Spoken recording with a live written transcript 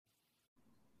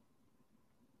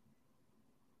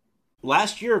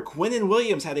Last year, Quinnen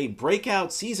Williams had a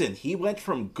breakout season. He went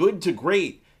from good to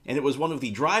great, and it was one of the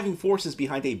driving forces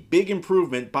behind a big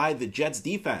improvement by the Jets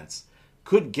defense.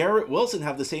 Could Garrett Wilson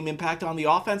have the same impact on the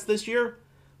offense this year?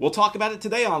 We'll talk about it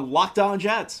today on Locked On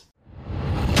Jets.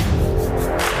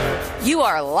 You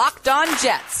are Locked On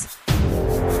Jets,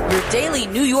 your daily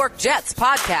New York Jets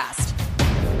podcast.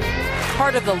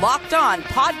 Part of the Locked On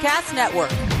Podcast Network,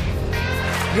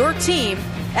 your team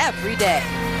every day.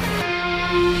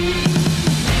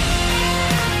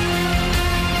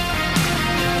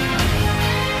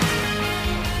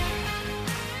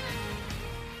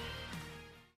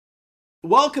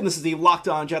 Welcome, this is the Locked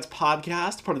On Jets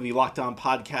podcast, part of the Locked On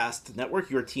Podcast Network,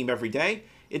 your team every day.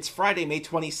 It's Friday, May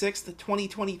 26th,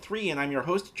 2023, and I'm your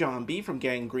host, John B. from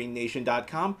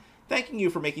GangGreenNation.com, thanking you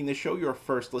for making this show your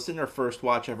first listen or first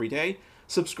watch every day.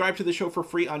 Subscribe to the show for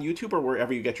free on YouTube or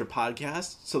wherever you get your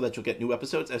podcasts so that you'll get new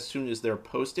episodes as soon as they're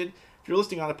posted. If you're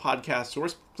listening on a podcast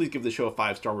source, please give the show a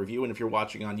 5-star review, and if you're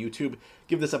watching on YouTube,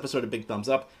 give this episode a big thumbs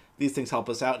up. These things help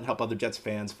us out and help other Jets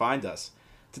fans find us.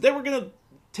 Today we're going to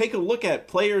take a look at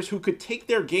players who could take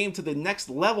their game to the next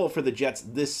level for the Jets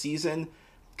this season.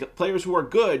 Players who are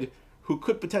good, who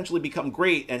could potentially become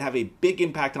great and have a big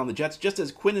impact on the Jets, just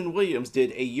as Quinnen Williams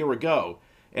did a year ago.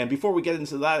 And before we get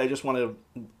into that, I just want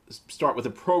to start with a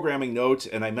programming note,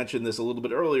 and I mentioned this a little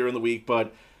bit earlier in the week,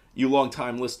 but you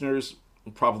longtime listeners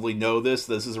probably know this.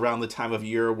 This is around the time of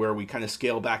year where we kind of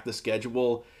scale back the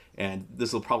schedule, and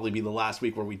this will probably be the last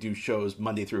week where we do shows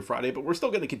Monday through Friday, but we're still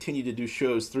going to continue to do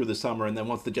shows through the summer, and then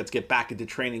once the Jets get back into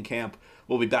training camp,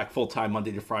 we'll be back full-time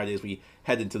Monday to Friday as we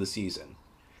head into the season.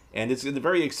 And it's a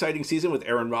very exciting season with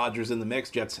Aaron Rodgers in the mix.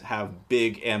 Jets have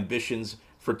big ambitions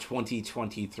for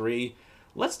 2023.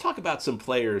 Let's talk about some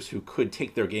players who could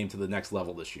take their game to the next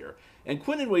level this year. And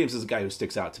Quinnen Williams is a guy who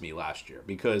sticks out to me last year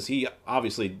because he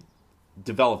obviously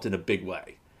developed in a big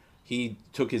way. He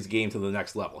took his game to the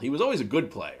next level. He was always a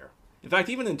good player. In fact,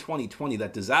 even in 2020,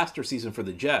 that disaster season for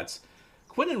the Jets,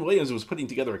 Quinnen Williams was putting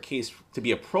together a case to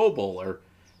be a Pro Bowler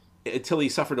until he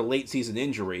suffered a late season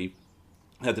injury,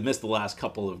 had to miss the last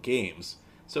couple of games.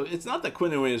 So it's not that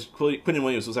Quinnen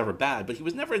Williams was ever bad, but he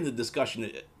was never in the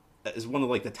discussion as one of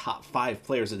like the top 5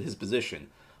 players at his position.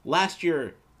 Last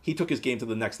year, he took his game to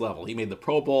the next level. He made the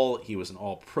Pro Bowl. He was an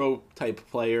all-pro type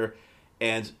player,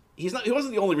 and he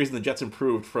wasn't the only reason the Jets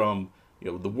improved from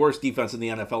the worst defense in the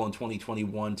NFL in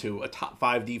 2021 to a top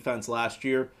 5 defense last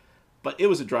year, but it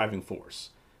was a driving force.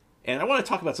 And I want to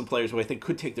talk about some players who I think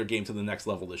could take their game to the next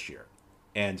level this year,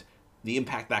 and the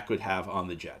impact that could have on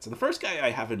the Jets. And the first guy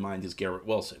I have in mind is Garrett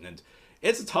Wilson. And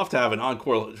it's tough to have an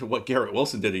encore to what Garrett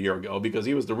Wilson did a year ago because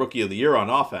he was the Rookie of the Year on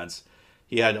offense.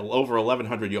 He had over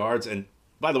 1,100 yards. And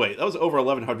by the way, that was over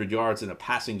 1,100 yards in a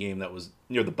passing game that was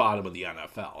near the bottom of the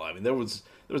NFL. I mean, there was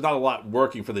not a lot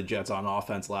working for the Jets on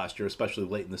offense last year, especially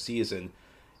late in the season.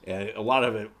 And a lot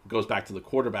of it goes back to the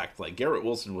quarterback play. Garrett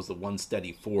Wilson was the one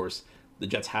steady force the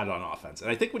Jets had on offense.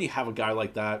 And I think when you have a guy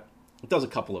like that, it does a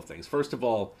couple of things. First of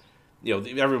all,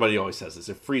 everybody always says this.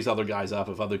 It frees other guys up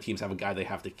if other teams have a guy they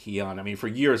have to key on. I mean, for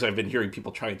years I've been hearing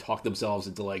people try and talk themselves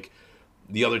into like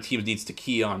the other team needs to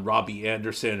key on Robbie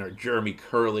Anderson or Jeremy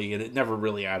Curley, and it never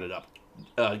really added up.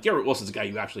 Garrett Wilson's a guy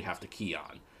you actually have to key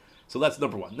on. So that's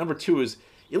number one. Number two is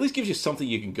it at least gives you something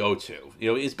you can go to.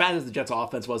 As bad as the Jets'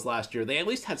 offense was last year, they at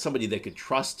least had somebody they could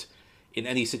trust in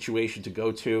any situation to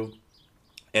go to.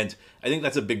 And I think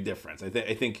that's a big difference. I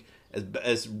think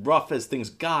as rough as things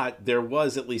got, there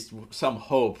was at least some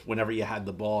hope whenever you had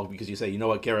the ball because you say, you know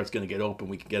what, Garrett's going to get open.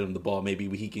 We can get him the ball. Maybe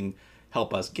he can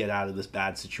help us get out of this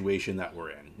bad situation that we're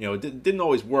in. It didn't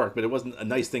always work, but it wasn't a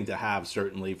nice thing to have,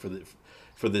 certainly,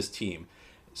 for this team.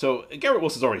 So Garrett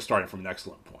Wilson's already starting from an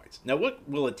excellent point. Now, what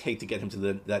will it take to get him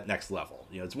to that next level?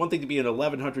 It's one thing to be an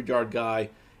 1,100-yard guy.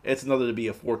 It's another to be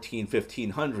a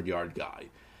 1,500-yard guy.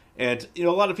 And, a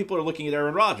lot of people are looking at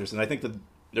Aaron Rodgers, and I think that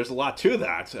there's a lot to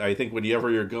that. I think whenever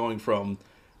you're going from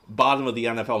bottom of the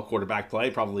NFL quarterback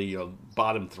play, probably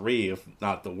bottom 3, if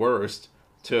not the worst,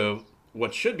 to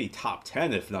what should be top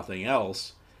 10, if nothing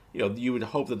else, you would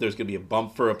hope that there's going to be a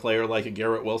bump for a player like a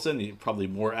Garrett Wilson, probably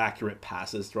more accurate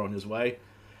passes thrown his way.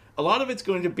 A lot of it's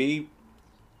going to be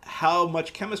how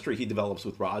much chemistry he develops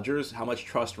with Rodgers, how much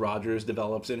trust Rodgers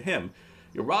develops in him.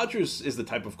 Rodgers is the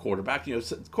type of quarterback,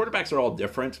 quarterbacks are all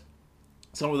different.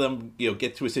 Some of them,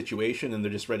 get to a situation and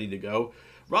they're just ready to go.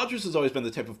 Rodgers has always been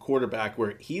the type of quarterback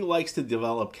where he likes to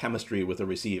develop chemistry with a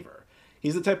receiver.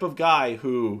 He's the type of guy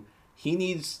who he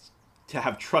needs to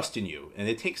have trust in you.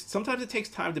 And sometimes it takes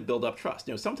time to build up trust.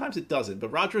 Sometimes it doesn't.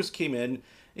 But Rodgers came in, and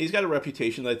he's got a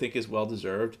reputation that I think is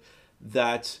well-deserved,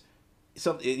 that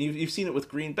you've seen it with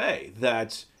Green Bay,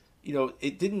 that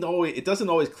it doesn't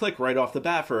always click right off the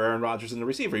bat for Aaron Rodgers and the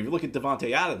receiver. If you look at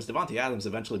Devontae Adams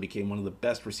eventually became one of the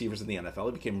best receivers in the NFL.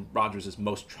 He became Rodgers'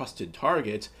 most trusted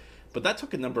target, but that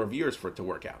took a number of years for it to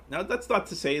work out. Now, that's not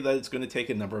to say that it's going to take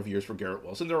a number of years for Garrett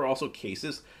Wilson. There are also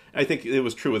cases, I think it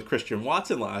was true with Christian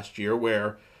Watson last year,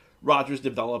 where Rodgers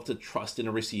developed a trust in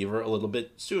a receiver a little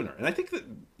bit sooner. And I think that,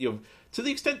 to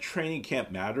the extent training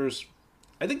camp matters,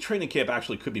 I think training camp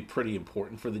actually could be pretty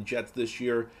important for the Jets this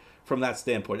year from that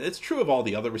standpoint. It's true of all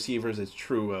the other receivers. It's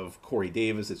true of Corey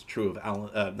Davis. It's true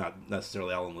of not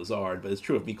necessarily Alan Lazard, but it's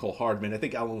true of Mecole Hardman. I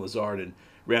think Alan Lazard and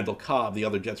Randall Cobb, the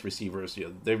other Jets receivers,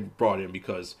 they've brought in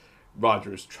because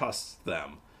Rodgers trusts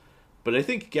them. But I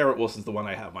think Garrett Wilson's the one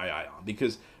I have my eye on,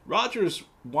 because Rodgers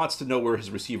wants to know where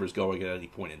his receiver's going at any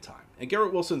point in time. And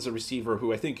Garrett Wilson's a receiver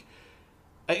who I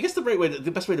guess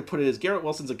the best way to put it is Garrett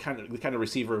Wilson's the kind of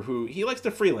receiver who he likes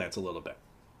to freelance a little bit.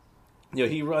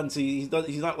 He runs. He's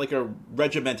not like a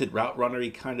regimented route runner. He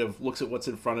kind of looks at what's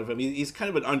in front of him. He's kind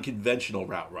of an unconventional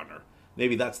route runner.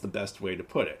 Maybe that's the best way to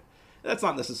put it. That's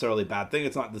not necessarily a bad thing.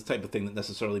 It's not the type of thing that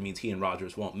necessarily means he and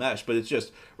Rodgers won't mesh, but it's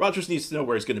just Rodgers needs to know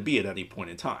where he's going to be at any point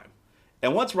in time.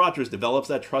 And once Rodgers develops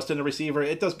that trust in a receiver,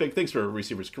 it does big things for a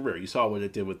receiver's career. You saw what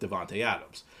it did with Devontae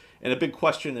Adams. And a big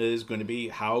question is going to be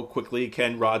how quickly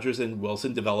can Rodgers and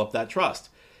Wilson develop that trust?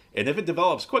 And if it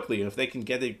develops quickly, and if they can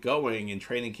get it going in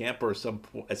training camp or at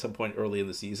some point early in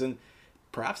the season,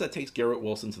 perhaps that takes Garrett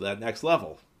Wilson to that next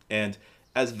level. And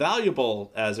as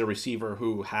valuable as a receiver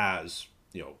who has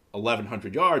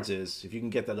 1,100 yards is, if you can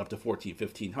get that up to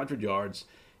 1,500 yards,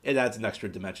 it adds an extra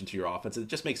dimension to your offense. It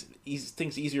just makes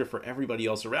things easier for everybody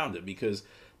else around it, because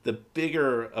the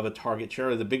bigger of a target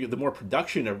share, the more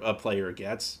production a player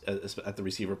gets at the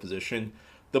receiver position,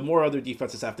 the more other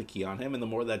defenses have to key on him, and the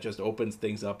more that just opens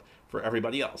things up for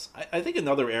everybody else. I think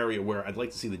another area where I'd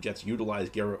like to see the Jets utilize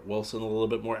Garrett Wilson a little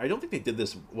bit more, I don't think they did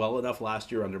this well enough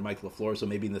last year under Mike LaFleur, so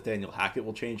maybe Nathaniel Hackett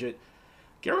will change it.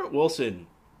 Garrett Wilson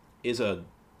is a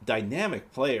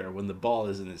dynamic player when the ball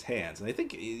is in his hands. And I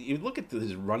think you look at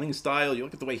his running style, you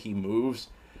look at the way he moves,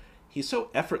 he's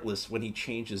so effortless when he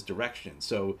changes direction.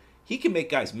 So he can make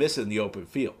guys miss in the open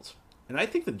field. And I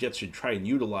think the Jets should try and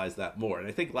utilize that more. And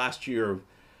I think last year,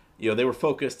 they were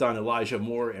focused on Elijah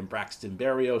Moore and Braxton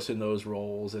Berrios in those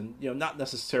roles, and not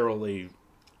necessarily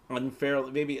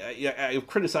unfairly. Maybe I'm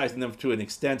criticizing them to an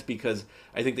extent because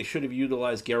I think they should have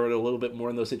utilized Garrett a little bit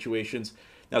more in those situations.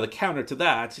 Now, the counter to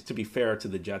that, to be fair to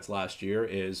the Jets last year,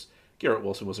 is Garrett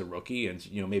Wilson was a rookie, and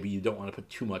maybe you don't want to put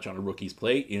too much on a rookie's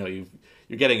plate.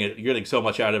 You're getting so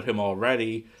much out of him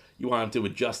already. You want him to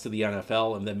adjust to the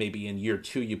NFL, and then maybe in year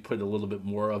 2 you put a little bit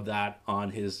more of that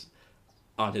on his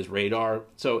radar.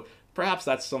 So perhaps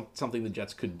that's something the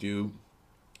Jets could do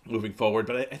moving forward.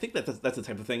 But I think that's the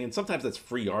type of thing, and sometimes that's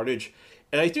free yardage.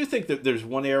 And I do think that there's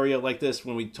one area like this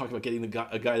when we talk about getting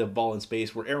a guy the ball in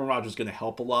space where Aaron Rodgers is going to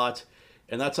help a lot,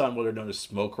 and that's on what are known as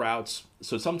smoke routes.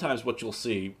 So sometimes what you'll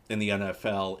see in the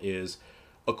NFL is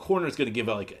a corner is going to give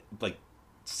like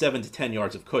 7 to 10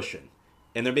 yards of cushion.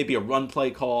 And there may be a run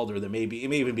play called, or it may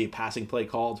even be a passing play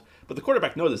called. But the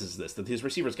quarterback notices this, that his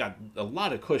receiver's got a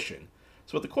lot of cushion.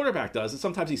 So what the quarterback does is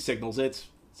sometimes he signals it.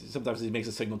 Sometimes he makes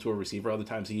a signal to a receiver. Other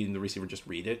times he and the receiver just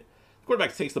read it. The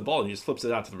quarterback takes the ball and he just flips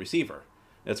it out to the receiver.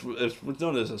 It's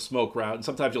known as a smoke route. And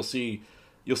sometimes you'll see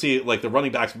like the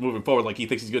running backs moving forward, like he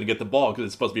thinks he's going to get the ball because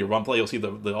it's supposed to be a run play. You'll see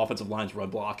the offensive line's run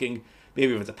blocking.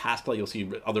 Maybe if it's a pass play, you'll see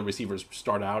other receivers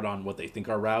start out on what they think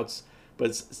are routes. But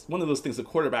it's one of those things the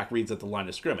quarterback reads at the line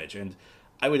of scrimmage. And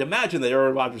I would imagine that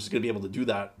Aaron Rodgers is going to be able to do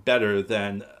that better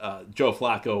than Joe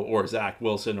Flacco or Zach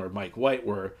Wilson or Mike White,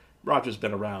 where Rodgers has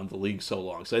been around the league so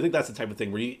long. So I think that's the type of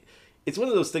thing where it's one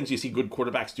of those things you see good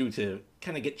quarterbacks do to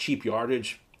kind of get cheap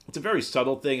yardage. It's a very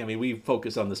subtle thing. I mean, we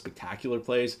focus on the spectacular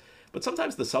plays, but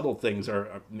sometimes the subtle things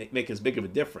make as big of a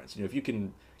difference. If you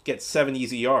can get 7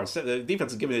 easy yards, the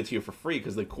defense is giving it to you for free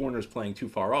because the corner's playing too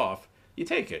far off, you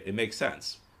take it. It makes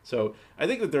sense. So I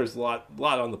think that there's a lot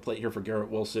on the plate here for Garrett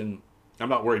Wilson. I'm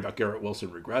not worried about Garrett Wilson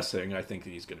regressing. I think that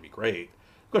he's going to be great.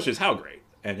 The question is how great.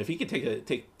 And if he can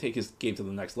take his game to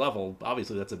the next level,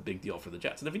 obviously that's a big deal for the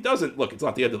Jets. And if he doesn't, look, it's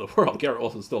not the end of the world. Garrett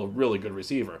Wilson's still a really good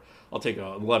receiver. I'll take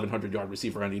a 1,100-yard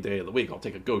receiver any day of the week. I'll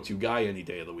take a go-to guy any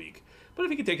day of the week. But if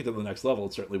he can take it to the next level,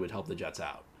 it certainly would help the Jets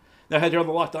out. Now, here on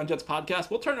the Locked On Jets podcast,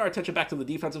 we'll turn our attention back to the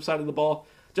defensive side of the ball.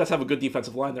 Jets have a good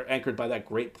defensive line. They're anchored by that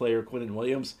great player, Quinnen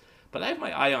Williams. But I have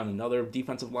my eye on another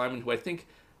defensive lineman who I think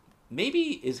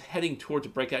maybe is heading towards a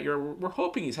breakout year. We're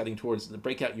hoping he's heading towards the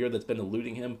breakout year that's been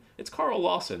eluding him. It's Carl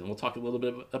Lawson, and we'll talk a little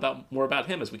bit more about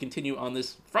him as we continue on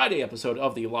this Friday episode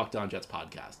of the Locked On Jets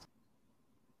podcast.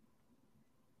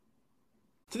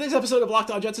 Today's episode of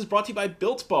Locked On Jets is brought to you by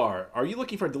Built Bar. Are you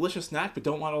looking for a delicious snack but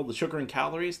don't want all the sugar and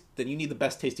calories? Then you need the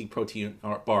best tasting protein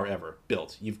bar ever,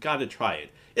 Built. You've got to try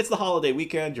it. It's the holiday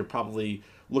weekend. You're probably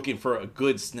looking for a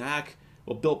good snack.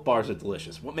 Well, Built Bars are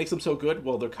delicious. What makes them so good?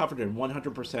 Well, they're covered in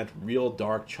 100% real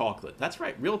dark chocolate. That's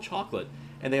right, real chocolate.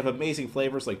 And they have amazing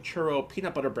flavors like churro,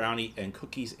 peanut butter brownie, and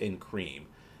cookies and cream.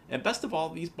 And best of all,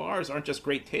 these bars aren't just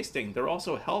great tasting, they're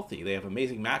also healthy. They have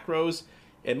amazing macros.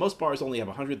 And most bars only have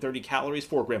 130 calories,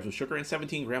 4 grams of sugar, and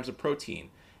 17 grams of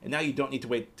protein. And now you don't need to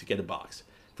wait to get a box.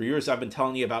 For years, I've been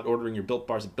telling you about ordering your Built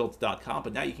Bars at Built.com,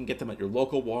 but now you can get them at your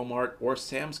local Walmart or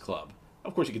Sam's Club.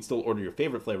 Of course, you can still order your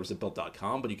favorite flavors at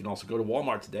Built.com, but you can also go to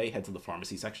Walmart today, head to the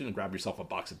pharmacy section, and grab yourself a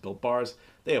box of Built Bars.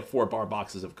 They have 4-bar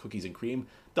boxes of cookies and cream,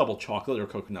 double chocolate or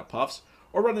coconut puffs.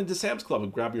 Or run into Sam's Club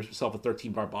and grab yourself a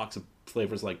 13-bar box of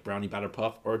flavors like Brownie Batter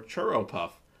Puff or Churro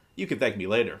Puff. You can thank me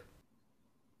later.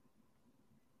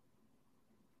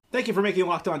 Thank you for making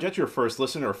Locked On Jets your first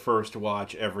listen or first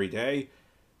watch every day.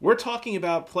 We're talking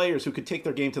about players who could take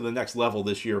their game to the next level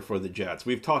this year for the Jets.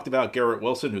 We've talked about Garrett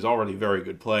Wilson, who's already a very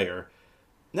good player.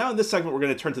 Now in this segment, we're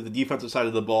going to turn to the defensive side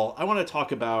of the ball. I want to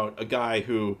talk about a guy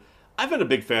who I've been a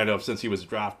big fan of since he was a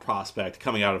draft prospect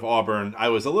coming out of Auburn. I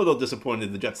was a little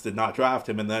disappointed the Jets did not draft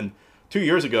him, and then 2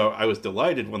 years ago, I was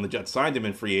delighted when the Jets signed him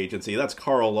in free agency. That's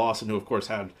Carl Lawson, who of course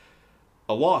had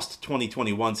a lost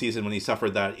 2021 season when he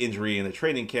suffered that injury in a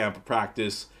training camp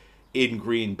practice in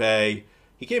Green Bay.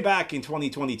 He came back in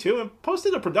 2022 and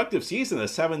posted a productive season, a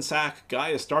 7-sack guy,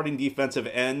 a starting defensive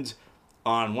end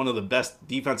on one of the best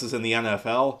defenses in the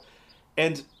NFL.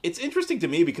 And it's interesting to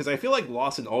me because I feel like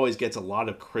Lawson always gets a lot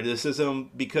of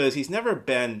criticism because he's never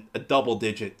been a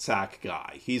double-digit sack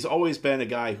guy. He's always been a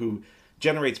guy who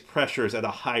generates pressures at a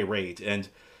high rate, and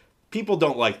people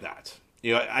don't like that.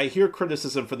 You know, I hear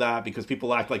criticism for that because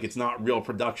people act like it's not real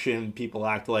production. People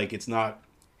act like it's not,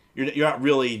 you're not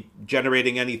really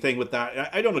generating anything with that.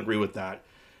 I don't agree with that.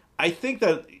 I think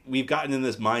that we've gotten in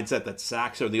this mindset that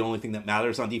sacks are the only thing that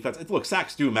matters on defense. Look,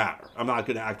 sacks do matter. I'm not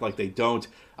going to act like they don't.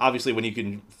 Obviously, when you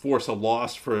can force a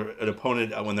loss for an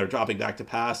opponent when they're dropping back to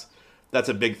pass, that's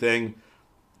a big thing.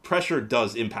 Pressure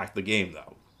does impact the game,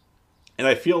 though. And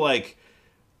I feel like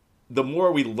the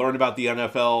more we learn about the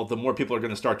NFL, the more people are going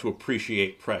to start to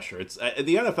appreciate pressure.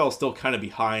 The NFL is still kind of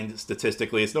behind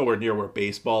statistically. It's nowhere near where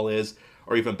baseball is,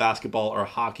 or even basketball or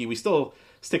hockey. We still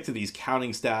stick to these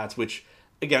counting stats, which,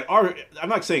 again, I'm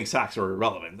not saying sacks are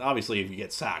irrelevant. Obviously, if you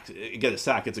get a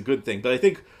sack, it's a good thing. But I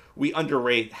think we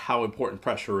underrate how important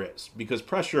pressure is, because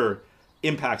pressure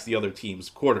impacts the other team's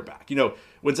quarterback. You know,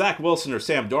 when Zach Wilson or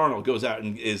Sam Darnold goes out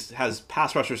and has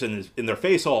pass rushers in their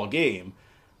face all game,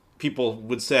 people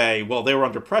would say, well, they were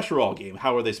under pressure all game.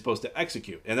 How are they supposed to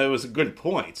execute? And that was a good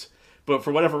point. But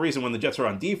for whatever reason, when the Jets are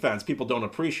on defense, people don't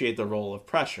appreciate the role of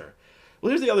pressure.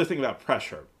 Well, here's the other thing about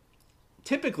pressure.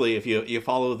 Typically, if you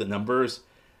follow the numbers,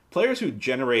 players who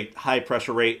generate high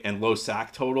pressure rate and low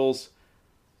sack totals,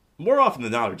 more often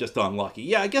than not, are just unlucky.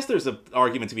 Yeah, I guess there's an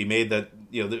argument to be made that,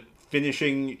 you know, the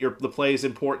finishing the play is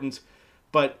important,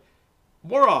 but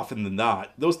more often than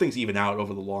not, those things even out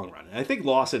over the long run. And I think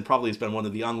Lawson probably has been one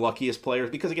of the unluckiest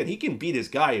players because, again, he can beat his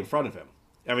guy in front of him.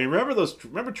 I mean,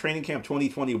 remember training camp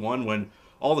 2021 when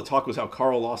all the talk was how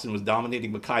Carl Lawson was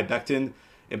dominating Mekhi Becton,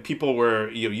 and people were,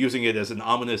 you know, using it as an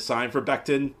ominous sign for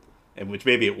Becton, and which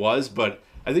maybe it was, but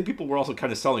I think people were also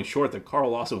kind of selling short that Carl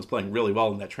Lawson was playing really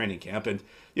well in that training camp. And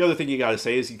the other thing you got to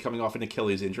say is he's coming off an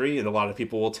Achilles injury, and a lot of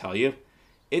people will tell you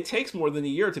it takes more than a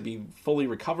year to be fully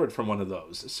recovered from one of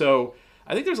those. So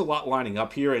I think there's a lot lining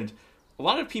up here, and a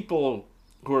lot of people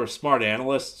who are smart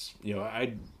analysts, you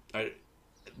know,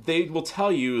 they will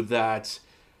tell you that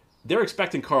they're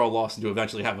expecting Carl Lawson to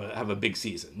eventually have a big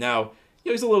season. Now, you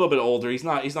know, he's a little bit older. He's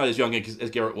not as young as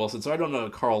Garrett Wilson, so I don't know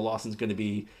if Carl Lawson's going to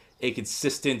be a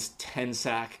consistent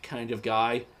 10-sack kind of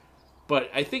guy, but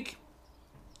I think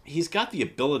he's got the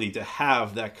ability to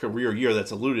have that career year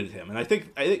that's eluded him. And I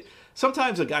think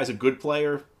sometimes a guy's a good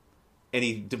player, and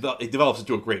he develops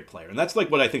into a great player. And that's like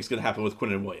what I think is going to happen with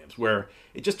Quinnen Williams, where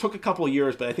it just took a couple of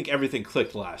years, but I think everything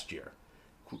clicked last year.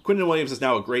 Quinnen Williams is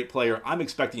now a great player. I'm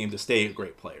expecting him to stay a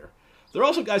great player. There are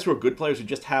also guys who are good players who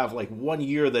just have like 1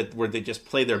 year where they just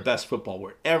play their best football,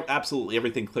 where absolutely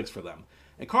everything clicks for them.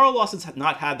 And Carl Lawson's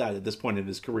not had that at this point in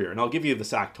his career. And I'll give you the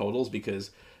sack totals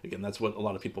because, again, that's what a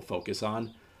lot of people focus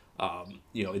on.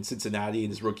 You know, in Cincinnati, in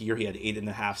his rookie year, he had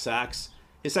 8.5 sacks.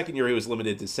 His second year, he was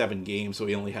limited to 7 games, so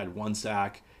he only had 1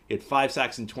 sack. He had 5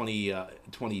 sacks in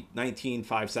 2019,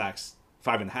 5.5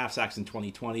 sacks in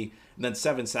 2020, and then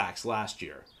 7 sacks last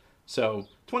year. So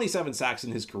 27 sacks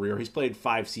in his career. He's played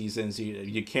 5 seasons.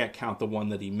 You can't count the one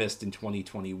that he missed in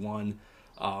 2021.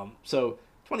 So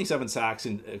 27 sacks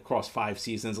across 5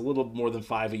 seasons, a little more than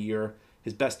 5 a year.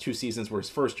 His best 2 seasons were his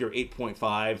first year,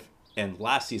 8.5, and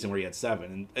last season where he had 7.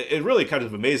 And it really kind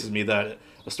of amazes me that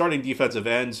a starting defensive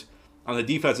end on the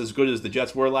defense as good as the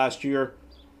Jets were last year,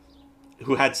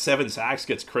 who had 7 sacks,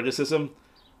 gets criticism.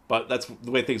 But that's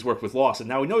the way things work with Lawson.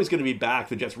 Now we know he's going to be back.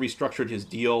 The Jets restructured his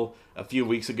deal a few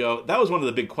weeks ago. That was one of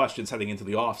the big questions heading into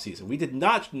the offseason. We did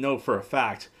not know for a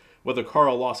fact whether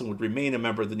Carl Lawson would remain a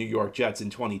member of the New York Jets in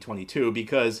 2022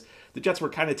 because the Jets were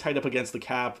kind of tight up against the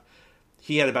cap.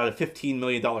 He had about a $15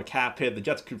 million cap hit. The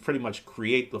Jets could pretty much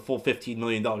create the full $15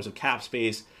 million of cap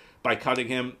space by cutting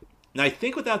him. Now, I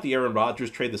think without the Aaron Rodgers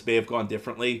trade, this may have gone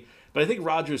differently. But I think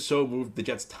Rodgers so moved the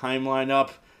Jets' timeline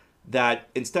up that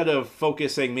instead of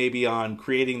focusing maybe on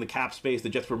creating the cap space, the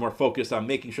Jets were more focused on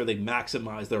making sure they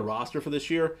maximize their roster for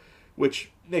this year, which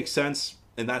makes sense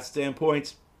in that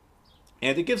standpoint.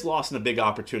 And it gives Lawson a big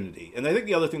opportunity. And I think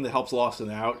the other thing that helps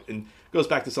Lawson out, and goes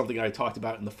back to something I talked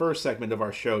about in the first segment of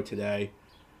our show today,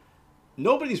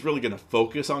 nobody's really going to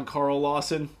focus on Carl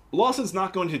Lawson. Lawson's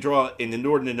not going to draw an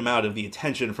inordinate amount of the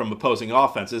attention from opposing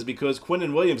offenses because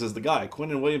Quinnen Williams is the guy.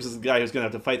 Quinnen Williams is the guy who's going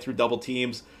to have to fight through double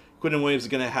teams. Quinnen Williams is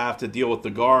going to have to deal with the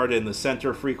guard and the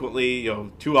center frequently,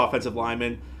 2 offensive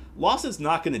linemen. Lawson's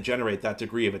not going to generate that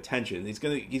degree of attention. He's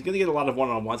going to get a lot of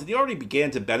one-on-ones, and he already began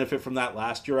to benefit from that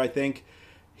last year, I think.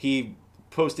 He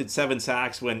posted 7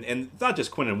 sacks and it's not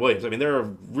just Quinnen Williams. I mean, there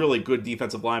are really good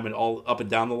defensive linemen all up and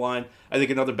down the line. I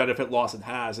think another benefit Lawson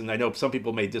has, and I know some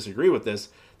people may disagree with this,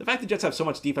 the fact that Jets have so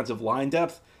much defensive line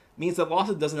depth means that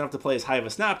Lawson doesn't have to play as high of a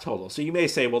snap total. So you may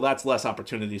say, well, that's less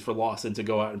opportunities for Lawson to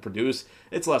go out and produce.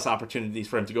 It's less opportunities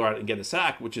for him to go out and get a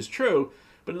sack, which is true.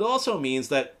 But it also means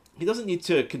that he doesn't need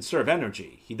to conserve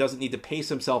energy. He doesn't need to pace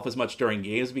himself as much during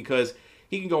games because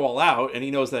he can go all out, and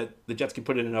he knows that the Jets can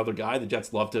put in another guy. The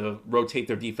Jets love to rotate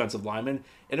their defensive linemen,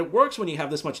 and it works when you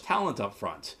have this much talent up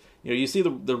front. You see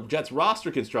the Jets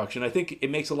roster construction. I think it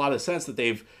makes a lot of sense that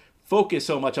they've focused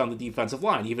so much on the defensive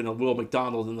line, even a Will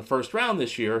McDonald in the first round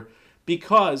this year,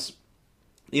 because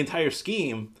the entire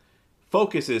scheme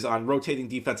focuses on rotating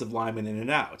defensive linemen in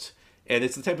and out. And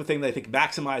it's the type of thing that I think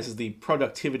maximizes the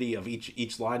productivity of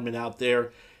each lineman out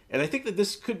there. And I think that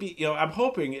this could be, I'm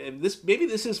hoping maybe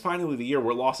this is finally the year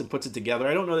where Lawson puts it together.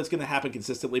 I don't know that's going to happen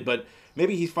consistently, but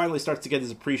maybe he finally starts to get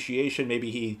his appreciation.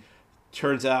 Maybe he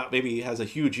turns out, maybe he has a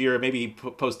huge year. Maybe he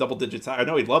posts double digits. I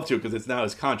know he'd love to because it's now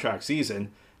his contract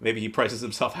season. Maybe he prices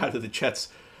himself out of the Jets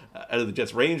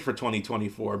range for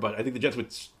 2024. But I think the Jets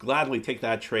would gladly take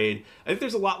that trade. I think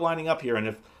there's a lot lining up here, and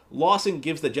if Lawson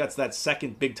gives the Jets that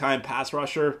second big-time pass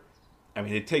rusher, I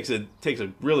mean, it takes a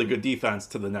really good defense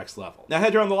to the next level. Now,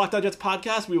 head here on the Locked On Jets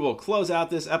podcast, we will close out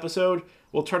this episode.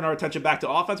 We'll turn our attention back to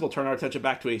offense. We'll turn our attention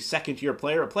back to a second-year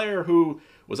player, a player who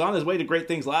was on his way to great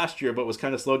things last year but was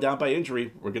kind of slowed down by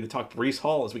injury. We're going to talk Breece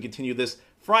Hall as we continue this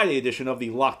Friday edition of the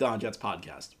Locked On Jets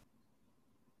podcast.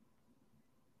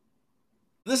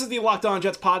 This is the Locked On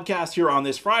Jets podcast here on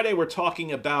this Friday. We're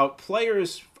talking about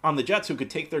players on the Jets who could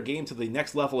take their game to the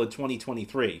next level in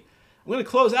 2023. I'm going to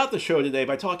close out the show today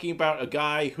by talking about a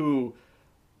guy who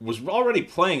was already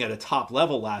playing at a top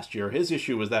level last year. His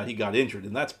issue was that he got injured,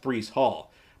 and that's Breece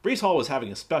Hall. Breece Hall was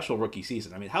having a special rookie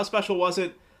season. I mean, how special was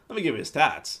it? Let me give you his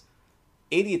stats.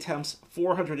 80 attempts,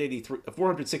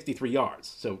 463 yards.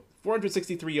 So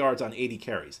 463 yards on 80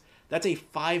 carries. That's a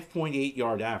 5.8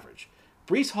 yard average.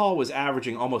 Breece Hall was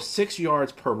averaging almost 6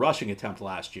 yards per rushing attempt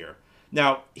last year.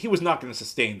 Now, he was not going to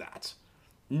sustain that.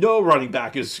 No running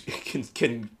back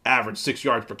can average 6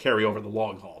 yards per carry over the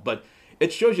long haul, but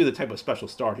it shows you the type of special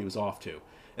start he was off to.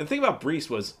 And the thing about Breece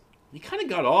was he kind of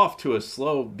got off to a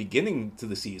slow beginning to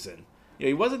the season.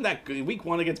 He wasn't that good. Week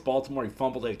 1 against Baltimore, he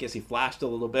fumbled. I guess he flashed a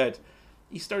little bit.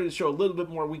 He started to show a little bit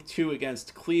more week 2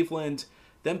 against Cleveland.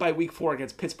 Then by week 4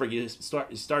 against Pittsburgh, you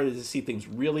started to see things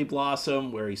really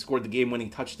blossom, where he scored the game-winning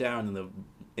touchdown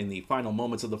in the final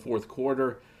moments of the fourth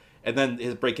quarter. And then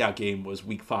his breakout game was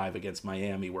week 5 against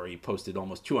Miami, where he posted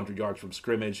almost 200 yards from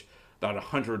scrimmage, about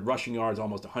 100 rushing yards,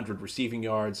 almost 100 receiving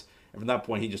yards. And from that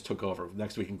point, he just took over.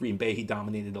 Next week in Green Bay, he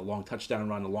dominated a long touchdown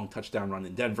run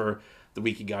in Denver the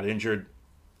week he got injured.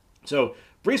 So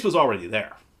Breece was already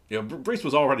there. Breece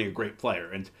was already a great player.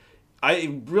 And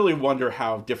I really wonder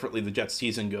how differently the Jets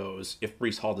season goes if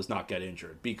Breece Hall does not get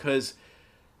injured, because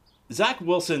Zach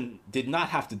Wilson did not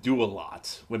have to do a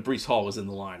lot when Breece Hall was in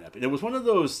the lineup. And it was one of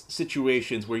those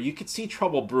situations where you could see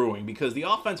trouble brewing because the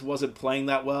offense wasn't playing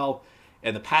that well,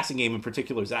 and the passing game in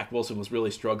particular, Zach Wilson was really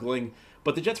struggling.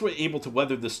 But the Jets were able to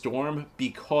weather the storm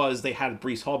because they had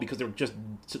Breece Hall, because they were just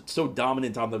so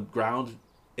dominant on the ground,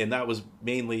 and that was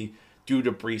mainly due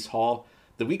to Breece Hall.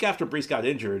 the week after Brees got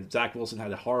injured, Zach Wilson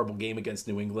had a horrible game against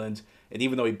New England. And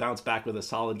even though he bounced back with a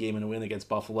solid game and a win against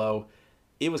Buffalo,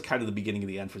 it was kind of the beginning of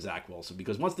the end for Zach Wilson.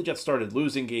 Because once the Jets started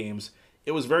losing games,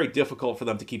 it was very difficult for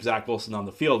them to keep Zach Wilson on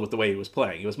the field with the way he was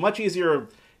playing. It was much easier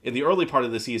in the early part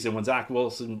of the season when Zach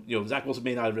Wilson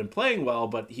may not have been playing well,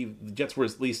 but the Jets were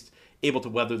at least able to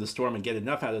weather the storm and get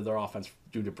enough out of their offense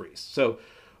due to Brees. So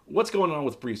what's going on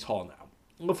with Brees Hall now?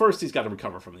 Well, first, he's got to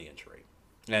recover from the injury.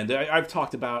 And I've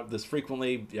talked about this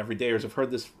frequently. Everydayers have heard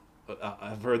this.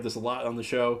 I've heard this a lot on the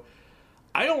show.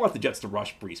 I don't want the Jets to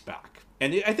rush Brees back.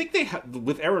 And I think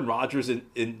with Aaron Rodgers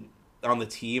on the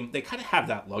team, they kind of have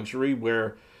that luxury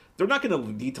where they're not going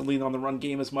to need to lean on the run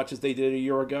game as much as they did a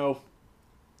year ago.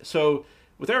 So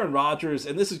with Aaron Rodgers,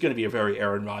 and this is going to be a very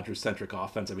Aaron Rodgers-centric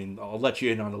offense. I mean, I'll let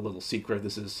you in on a little secret.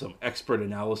 This is some expert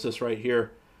analysis right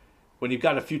here. When you've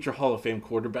got a future Hall of Fame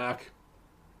quarterback,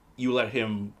 you let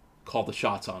him call the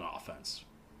shots on offense.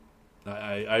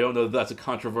 I don't know if that's a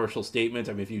controversial statement.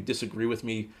 I mean, if you disagree with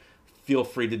me, feel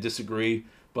free to disagree.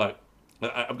 But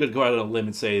I'm going to go out on a limb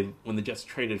and say when the Jets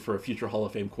traded for a future Hall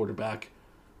of Fame quarterback,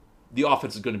 the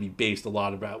offense is going to be based a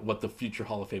lot about what the future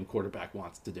Hall of Fame quarterback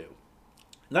wants to do.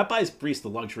 And that buys Brees the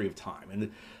luxury of time.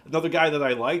 And another guy that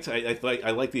I liked,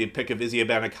 I like the pick of Izzy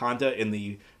Abanikanda in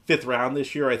the 5th round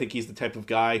this year. I think he's the type of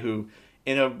guy who,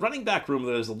 in a running back room,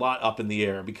 there's a lot up in the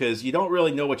air because you don't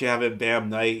really know what you have in Bam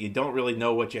Knight. You don't really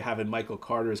know what you have in Michael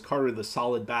Carter. Is Carter the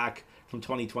solid back from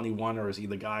 2021, or is he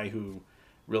the guy who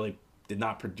really did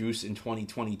not produce in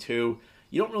 2022?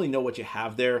 You don't really know what you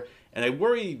have there. And I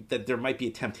worry that there might be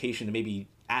a temptation to maybe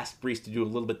ask Brees to do a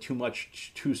little bit too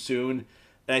much too soon.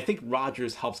 And I think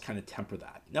Rodgers helps kind of temper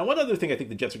that. Now, one other thing I think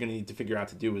the Jets are going to need to figure out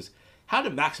to do is how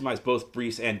to maximize both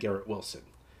Brees and Garrett Wilson.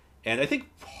 And I think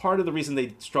part of the reason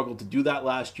they struggled to do that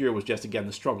last year was just, again,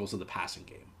 the struggles of the passing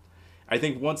game. I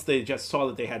think once they just saw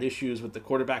that they had issues with the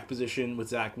quarterback position with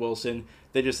Zach Wilson,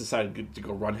 they just decided to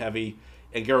go run heavy,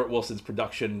 and Garrett Wilson's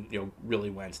production, really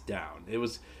went down.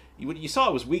 You saw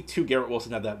it was week 2. Garrett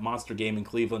Wilson had that monster game in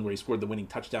Cleveland where he scored the winning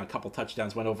touchdown, a couple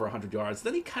touchdowns, went over 100 yards.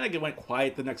 Then he kind of went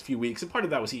quiet the next few weeks, and part of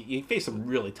that was he faced some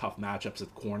really tough matchups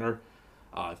at corner.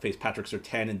 Faced Patrick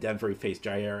Surtain in Denver. He faced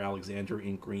Jair Alexander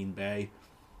in Green Bay.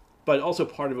 But also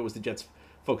part of it was the Jets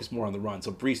focused more on the run,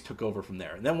 so Brees took over from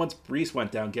there. And then once Brees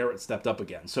went down, Garrett stepped up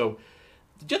again. So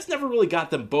the Jets never really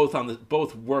got them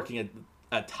both working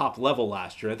at top level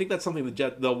last year. I think that's something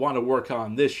they'll want to work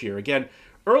on this year. Again,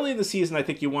 early in the season, I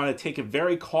think you want to take it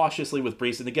very cautiously with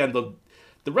Brees. And again,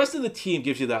 the rest of the team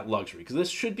gives you that luxury because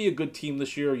this should be a good team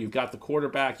this year. You've got the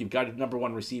quarterback, you've got a number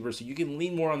 1 receiver, so you can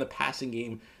lean more on the passing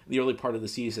game in the early part of the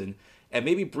season. And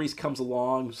maybe Brees comes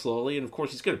along slowly, and of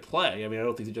course he's going to play. I mean, I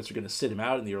don't think the Jets are going to sit him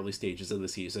out in the early stages of the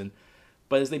season.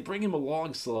 But as they bring him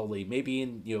along slowly, maybe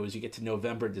as you get to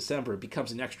November, December, it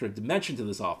becomes an extra dimension to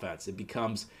this offense. It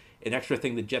becomes an extra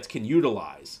thing the Jets can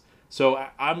utilize. So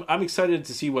I'm excited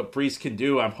to see what Brees can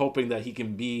do. I'm hoping that he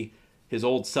can be his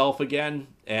old self again,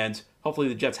 and hopefully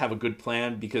the Jets have a good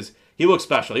plan because he looked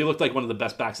special. He looked like one of the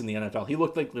best backs in the NFL. He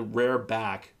looked like the rare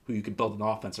back who you could build an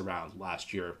offense around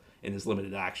last year in his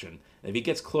limited action. And if he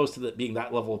gets close to being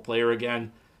that level of player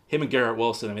again, him and Garrett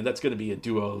Wilson, I mean, that's going to be a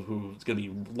duo who's going to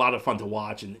be a lot of fun to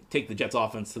watch and take the Jets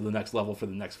offense to the next level for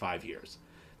the next 5 years.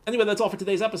 Anyway, that's all for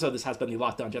today's episode. This has been the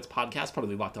Locked On Jets podcast, part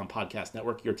of the Locked On Podcast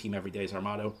Network. Your team every day is our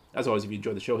motto. As always, if you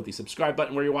enjoy the show, hit the subscribe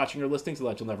button where you're watching or listening so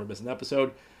that you'll never miss an episode.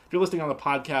 If you're listening on the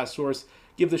podcast source,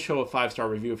 give the show a 5-star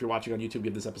review. If you're watching on YouTube,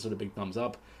 give this episode a big thumbs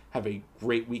up. Have a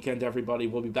great weekend, everybody.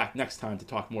 We'll be back next time to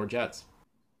talk more Jets.